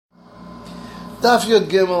Daf Yud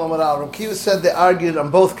Gimel Amar Al. Rav Kiva said they argued on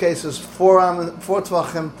both cases, 4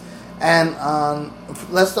 tvachim, and on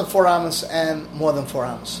less than 4 amos and more than 4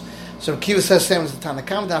 amos. So Rav Kiva says same as the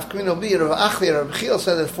Tanakam. Daf Kamin will be Rav Achli. Rav Chil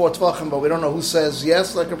said it's 4 tvachim, but we don't know who says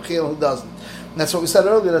yes like Rav Chil and who doesn't. And that's what we said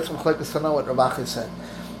earlier. That's what Chlekes Tana what Rav Achli said.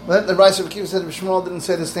 But the Rav Kiva said Rav Shmuel didn't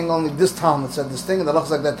say this thing. Only this Talmud said this thing, and the looks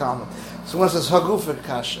like that Talmud. So one says Hagufik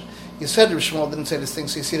Kasha. You said Rav Shmuel didn't say this thing,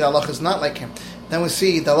 so you see the halach is not like him. Then we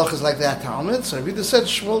see the halach is like that Talmud. So Rav said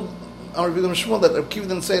Shmuel, or Rav Shmuel that Rav Kiva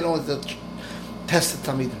didn't say it, only to test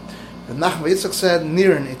the Talmidim. Rav Nachman Yitzchak said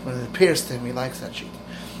Niran it when it appears to him, he likes that sheet.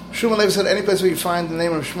 Shmuel Levi said any place where you find the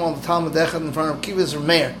name of Shmuel, the Talmud Echad in front of Rav Kiva is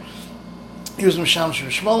Meir. He was Misham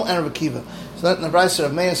Shmuel and Rav Kiva. So that in the Brayser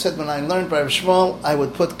of Meir said when I learned by Rav Shmuel, I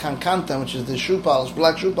would put kankanta, which is the shoe polish,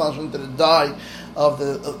 black shoe polish, into the dye of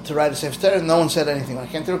the to write a Sefer Torah. No one said anything. When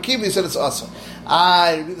I came to Rav Kiva, he said it's awesome.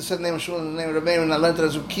 I said the name of Shmuel and the name of Rav Meir, and I learned that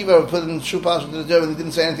as Rav Kiva, I would put in the shoe polish into the dye, and he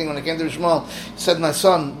didn't say anything. When I came to Rav Shmuel, he said, "My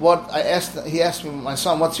son, what?" He asked me, "My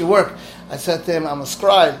son, what's your work?" I said to him, "I'm a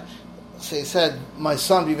scribe." So he said, "My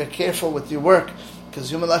son, be very careful with your work,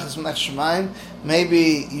 because Yumelech is Melech Shemayim.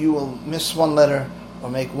 Maybe you will miss one letter or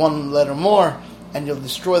make one letter more, and you'll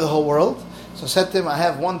destroy the whole world." So I said to him, "I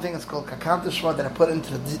have one thing. It's called kakanta shma that I put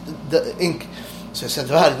into the ink." So I said,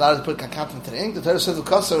 "Well, you're allowed to put kakanta into the ink." The Torah says the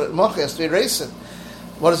kasa mochi has to erase it.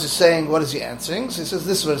 What is he saying? What is he answering? So he says,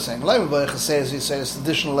 "This is what he's saying. He says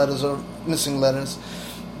additional letters or missing letters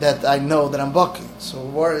that I know that I'm bucking." So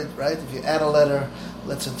we're worried, right? If you add a letter,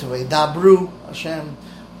 let's say to a dabru Hashem,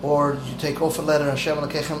 or you take off a letter Hashem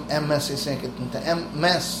Elokechem emes, you sink it into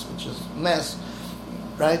mes, which is mess,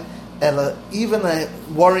 right? And even a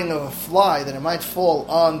worrying of a fly that it might fall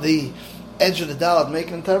on the edge of the dalad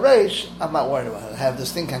making it tareish, I'm not worried about it. I have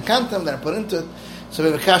this thing kankantam that I put into it. So we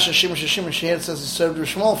have a kasha shimish. Here it says it served Rav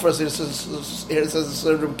Shmuel first. Here it says it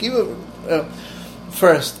served Rav Kiva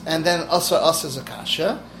first, and then also us is a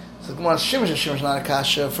kasha. So the Gemara shimish not a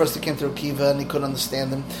kasha. First he came to Rav Kiva and he couldn't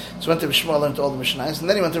understand them. So he went to Rav Shmuel, learned all the Mishnayos, and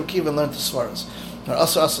then he went to Rav Kiva and learned the svaras. Now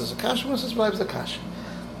also us is a kasha. One says vibes a kasha.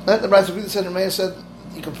 Then the Brayser Rav said, Rameir said,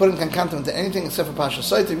 you can put in kankantam into anything except for Pasha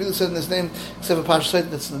Saita. He really said in his name, except for Pasha Saita,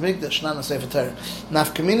 that's in the Mikdash, not in the Sefer Torah.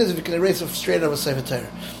 Nafkamina is if you can erase it straight out of a Sefer Torah.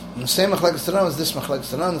 And the same Machlekes Tanah is this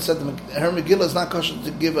Machlekes Tanah, that said her Megillah is not kosher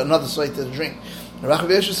to give another Saita to drink. Rav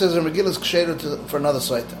Yeshua says her Megillah is kosher for another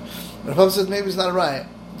Saita. Rav Papa says maybe it's not right.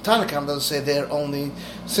 Tanakam doesn't say there only,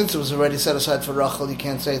 since it was already set aside for Rachel, you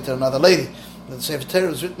can't say it to another lady. But the Sefer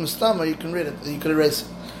Torah is written Mustama, you can read it, you can erase it.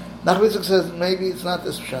 Nachman Yitzchak says maybe it's not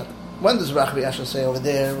this Pshat. When does Rachbi Asher say over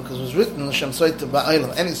there? Because it was written Hashem Saita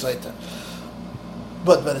Ba'aylam, any Saita.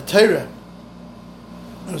 But by the Torah,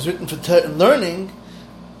 it was written for learning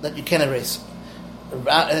that you can erase it.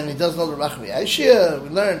 And he doesn't know the Rachbi Asher. We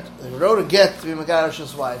learned, he wrote a get to be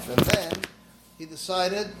Megarash's wife, and then he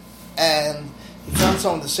decided, and he found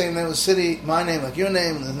someone with the same name of the city, my name like your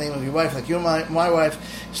name, and the name of your wife like my wife,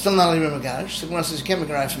 still not only Megarish. So Gemara says you can't make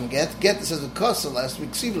a right from a get. Get, it says the Kosa last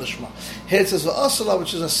week, Ksiv Lishma. Here it says the Asala,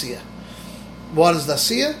 which is Asiyah. What is the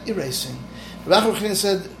Asiyah? Erasing. Rabbi Chanina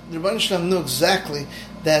said the Rebbeinu Shalom knew exactly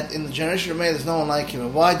that in the generation of Meir there's no one like him.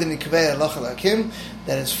 And why didn't he kaveh halacha like him?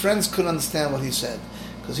 That his friends couldn't understand what he said.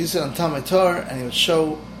 Because he said on Tamei Torah, and he would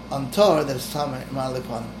show on Torah that it's Tamei Ma'aleh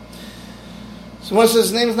upon him. So one says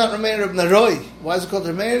his name is not Rameir Reb Naroi. Why is it called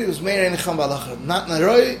Rameir? He was Meir Enicham Balacha. Not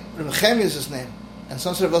Naroi, Reb Chemi is his name. And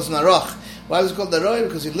some say it was Narach. Why was it called Naroi?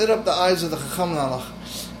 Because he lit up the eyes of the Chacham Nalach.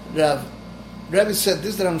 Rebbe said,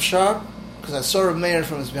 this that I'm sharp, because I saw Reb Meir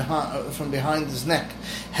from behind his neck.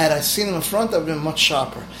 Had I seen him in front, I would have been much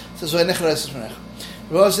sharper. So that's why Nechar Eses Menech.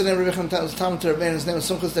 We also said in Rebbe Chem was Talmud to Reb Meir, his name is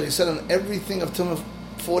Sumchus, that he said on everything of Tumah,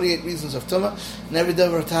 48 reasons of Tumah, and every day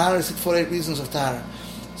of Tahara, he said 48 reasons of Tahara.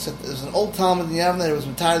 Said there's an old Talmud in Yavne that was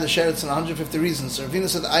Matar the Sheretz and 150 reasons. So Ravina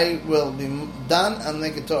said, I will be done and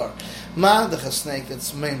make a Torah. Ma the snake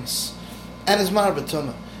that's Mims. And his Mar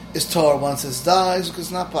B'Tumah is Torah once it dies because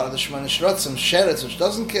it's not part of the Shemana Sheratzim Sheretz, which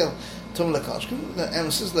doesn't kill Tumah L'Kosh. The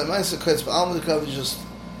emphasis the Ma'aseh Koetz Ba'alma L'Kov is just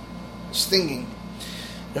stinging.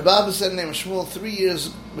 Rabbi Abba said in the name of Shmuel, 3 years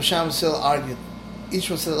B'Sham Basil argued. Each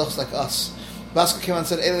one said it looks like us. Baska came and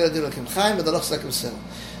said, Eli Adil Akim Chaim, but it looks like Basil.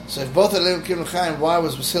 So if both are Lev Kim Chaim, why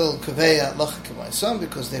was Basil Kaveya Lachak my son?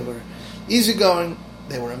 Because they were easygoing,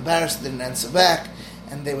 they were embarrassed, they didn't answer back,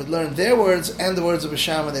 and they would learn their words and the words of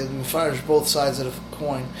Bishama. They would be farish both sides of the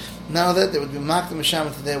coin. Now that they would be mocked the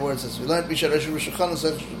Bishama to their words, as we learned. So Basil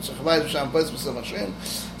said to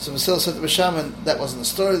Bishama, that wasn't the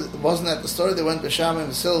story. Wasn't that the story? They went Bishama and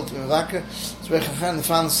Basil to be Mavakar. So they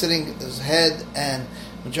found sitting his head and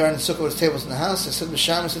Majority of the sukkah was tables in the house. They said,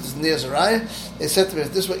 Misham, said, it's near Zariah. They said to me, if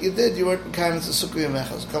this is what you did, you weren't kind of the sukkah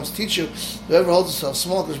yomechas. It comes to teach you, whoever holds himself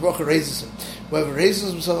small, Kodesh Baruch Hu raises him. Whoever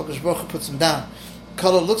raises himself, Kodesh Baruch Hu puts him down.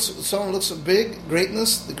 Someone looks at big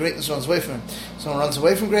greatness, the greatness runs away from him. Someone runs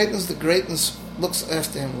away from greatness, the greatness looks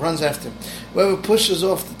after him, runs after him. Whoever pushes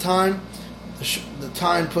off the time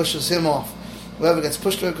pushes him off. Whoever gets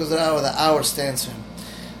pushed away because of the hour stands for him.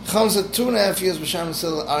 Chum said 2.5 years, Basham and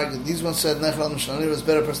Sil argued. These ones said, Nechel Mishnah, it was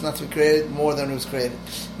better a person not to be created more than he was created.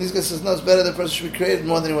 These guys says, no, it's better that a person should be created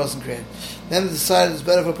more than he wasn't created. Then they decided it's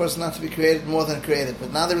better for a person not to be created more than created.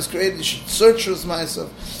 But now that he was created, you should search for his ma'asav.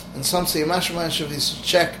 And some say, Mashma Ma'asav, he should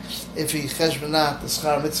check if he cheshbenat, the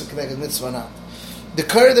schar mitzvah connected mitzvah or not. The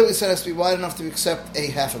curry that we said has to be wide enough to accept a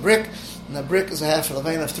half a brick. And a brick is a half, a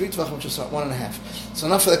levain of 3 tvachim, which is 1.5. So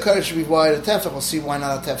enough for the curry should be wide a tefach. We'll see why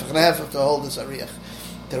not a tefach and a half to hold this ariach.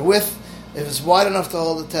 Their width, if it's wide enough to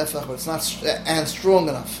hold the tefach, but it's not and strong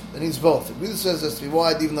enough, it needs both. It really says it has to be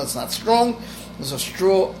wide, even though it's not strong. There's a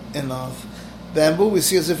straw enough. Bamboo, we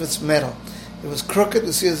see as if it's metal. If it's crooked,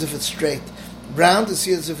 we see as if it's straight. Round, we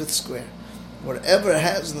see as if it's square. Whatever it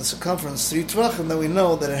has in the circumference 3 tvachim, then we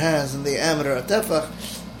know that it has in the diameter a tefach,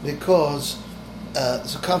 because the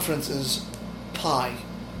circumference is pi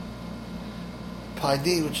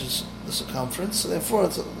d, which is the circumference. So therefore,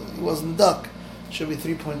 it wasn't duck. Should be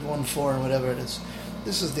 3.14 or whatever it is.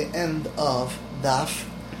 This is the end of Daf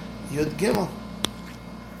Yud Gimel.